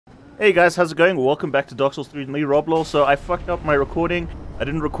Hey guys, how's it going? Welcome back to Dark Souls 3 with me, Roblol. So I fucked up my recording. I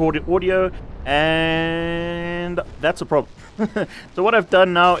didn't record the audio, and that's a problem. So what I've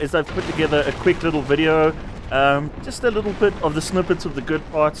done now is I've put together a quick little video, just a little bit of the snippets of the good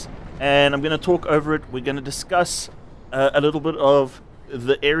parts, and I'm going to talk over it. We're going to discuss a little bit of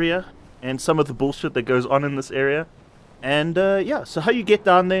the area and some of the bullshit that goes on in this area. And yeah, so how you get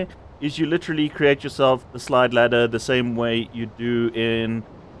down there is you literally create yourself the slide ladder the same way you do in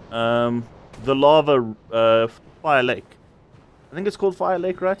the lava fire lake. I think it's called Fire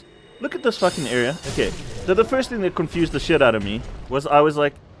Lake, right? Look at this fucking area. Okay, so the first thing that confused the shit out of me was I was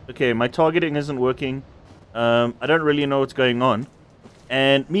like, okay, my targeting isn't working. I don't really know what's going on.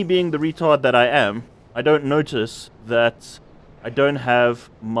 And me being the retard that I am, I don't notice that I don't have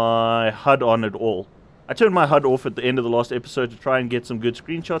my HUD on at all. I turned my HUD off at the end of the last episode to try and get some good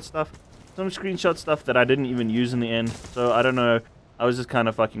screenshot stuff. Some screenshot stuff that I didn't even use in the end. So I don't know. I was just kind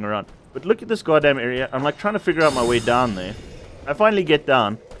of fucking around. But look at this goddamn area. I'm like trying to figure out my way down there. I finally get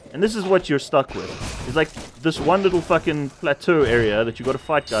down. And this is what you're stuck with. It's like this one little fucking plateau area that you got to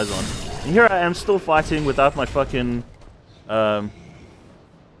fight guys on. And here I am still fighting without my fucking... without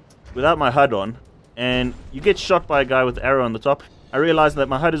my HUD on. And you get shot by a guy with the arrow on the top. I realize that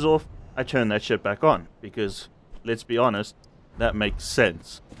my HUD is off. I turn that shit back on. Because, let's be honest, that makes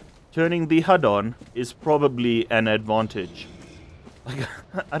sense. Turning the HUD on is probably an advantage. Like,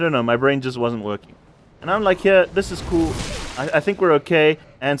 I don't know, my brain just wasn't working. And I'm like, yeah, this is cool. I think we're okay.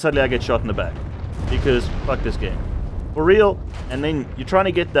 And suddenly I get shot in the back. Because, fuck this game. For real. And then you're trying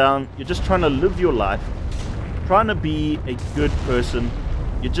to get down. You're just trying to live your life. Trying to be a good person.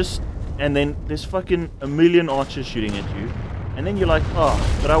 You're just... And then there's fucking a million archers shooting at you. And then you're like, oh,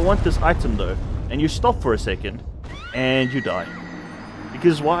 but I want this item though. And you stop for a second. And you die.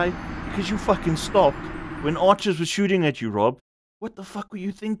 Because why? Because you fucking stopped when archers were shooting at you, Rob. What the fuck were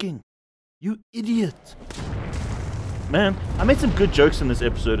you thinking? You idiot. Man, I made some good jokes in this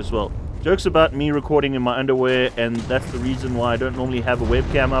episode as well. Jokes about me recording in my underwear, and that's the reason why I don't normally have a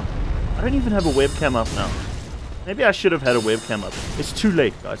webcam up. I don't even have a webcam up now. Maybe I should have had a webcam up. It's too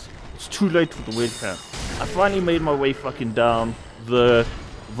late, guys. It's too late for the webcam. I finally made my way fucking down the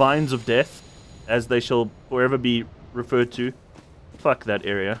vines of death, as they shall forever be referred to. Fuck that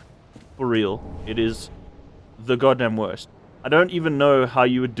area. For real. It is the goddamn worst. I don't even know how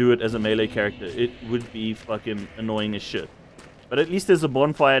you would do it as a melee character. It would be fucking annoying as shit. But at least there's a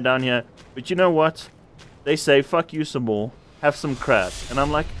bonfire down here. But you know what? They say, fuck you some more. Have some crabs. And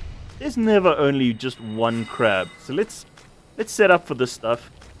I'm like, there's never only just one crab. So let's set up for this stuff.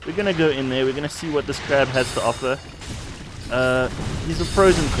 We're gonna go in there. We're gonna see what this crab has to offer. He's a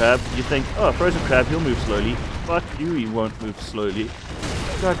frozen crab. You think, oh, frozen crab, he'll move slowly. Fuck you, he won't move slowly.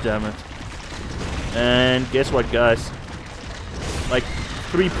 God damn it. And guess what, guys? Like,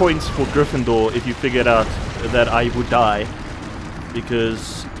 3 points for Gryffindor if you figured out that I would die.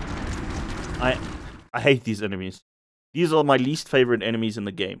 Because I hate these enemies. These are my least favorite enemies in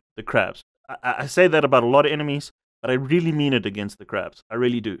the game. The crabs. I say that about a lot of enemies, but I really mean it against the crabs. I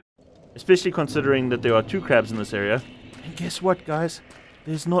really do. Especially considering that there are 2 crabs in this area. And guess what, guys?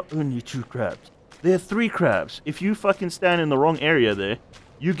 There's not only 2 crabs. There are 3 crabs. If you fucking stand in the wrong area there,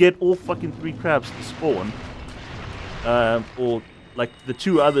 you get all fucking 3 crabs to spawn. Or like the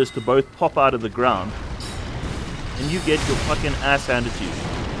 2 others to both pop out of the ground, and you get your fucking ass handed to you.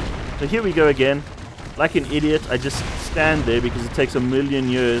 So here we go again. Like an idiot, I just stand there because it takes a million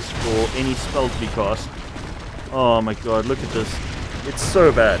years for any spell to be cast. Oh my god, look at this. It's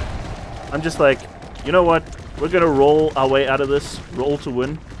so bad. I'm just like, you know what? We're gonna roll our way out of this. Roll to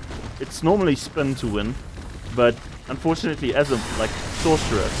win. It's normally spin to win, but unfortunately as a like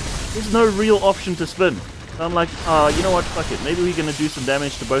sorcerer, there's no real option to spin. So I'm like, you know what, fuck it. Maybe we're going to do some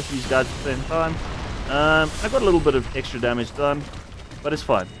damage to both of these guys at the same time. I got a little bit of extra damage done, but it's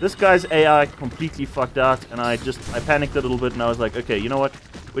fine. This guy's AI completely fucked out, and I panicked a little bit, and I was like, okay, you know what?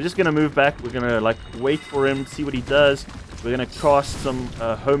 We're just going to move back. We're going to, like, wait for him, see what he does. We're going to cast some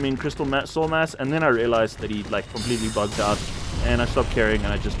homing crystal soul mass, and then I realized that he, like, completely bugged out, and I stopped caring,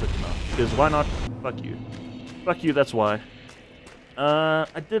 and I just took him out. Because why not? Fuck you. Fuck you, that's why.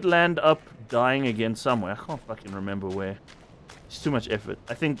 I did land up dying again somewhere. I can't fucking remember where. It's too much effort.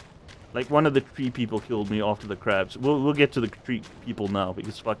 I think like one of the tree people killed me after the crabs. We'll get to the tree people now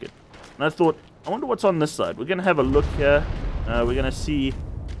because fuck it. And I thought, I wonder what's on this side. We're gonna have a look here. We're gonna see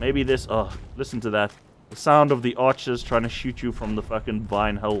maybe this. Oh, listen to that. The sound of the archers trying to shoot you from the fucking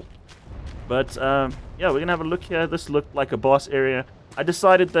vine hole. But yeah, we're gonna have a look here. This looked like a boss area. I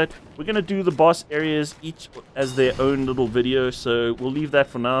decided that we're gonna do the boss areas each as their own little video, so we'll leave that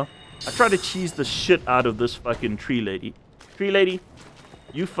for now. I tried to cheese the shit out of this fucking tree lady. Tree lady,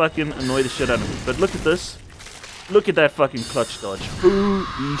 You fucking annoy the shit out of me. But look at this. Look at that fucking clutch dodge.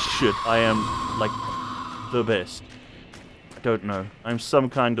 Holy shit. I am, like, the best. I don't know. I'm some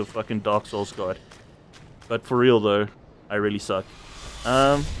kind of fucking Dark Souls god. But for real, though, I really suck.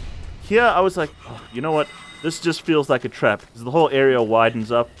 Here, I was like, oh, you know what? This just feels like a trap. Because the whole area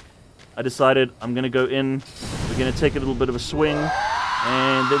widens up. I decided I'm going to go in. We're going to take a little bit of a swing.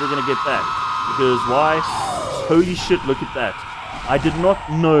 And then we're going to get back. Because why? Holy shit, look at that. I did not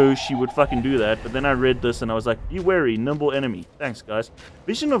know she would fucking do that, but then I read this and I was like, be wary, nimble enemy. Thanks, guys.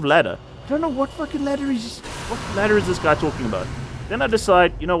 Vision of ladder. I don't know what fucking ladder is. What ladder is this guy talking about? Then I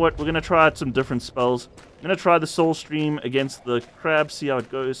decide, you know what, we're going to try out some different spells. I'm going to try the soul stream against the crab, see how it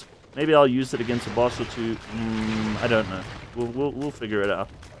goes. Maybe I'll use it against a boss or two. I don't know. We'll figure it out.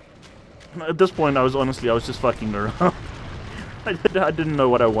 At this point, I was just fucking around. I didn't know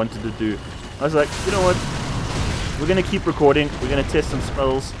what I wanted to do. I was like, you know what? We're going to keep recording. We're going to test some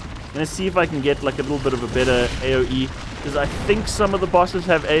spells. I'm going to see if I can get like a little bit of a better AoE. Because I think some of the bosses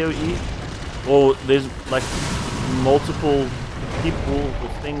have AoE. Or there's like multiple people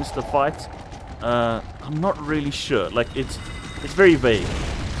with things to fight. I'm not really sure. Like it's very vague.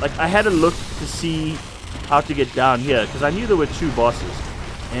 Like I had a look to see how to get down here. Because I knew there were 2 bosses.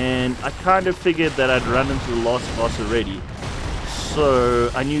 And I kind of figured that I'd run into the last boss already. So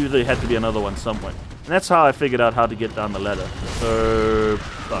I knew there had to be another one somewhere. And that's how I figured out how to get down the ladder. So,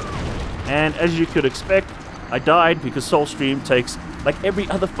 fuck. And as you could expect, I died because Soul Stream takes, like every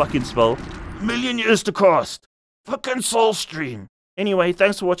other fucking spell, a million years to cast. Fucking Soul Stream. Anyway,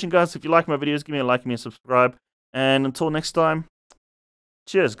 thanks for watching, guys. If you like my videos, give me a like, give me a subscribe. And until next time,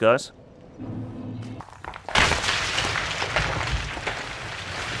 cheers, guys.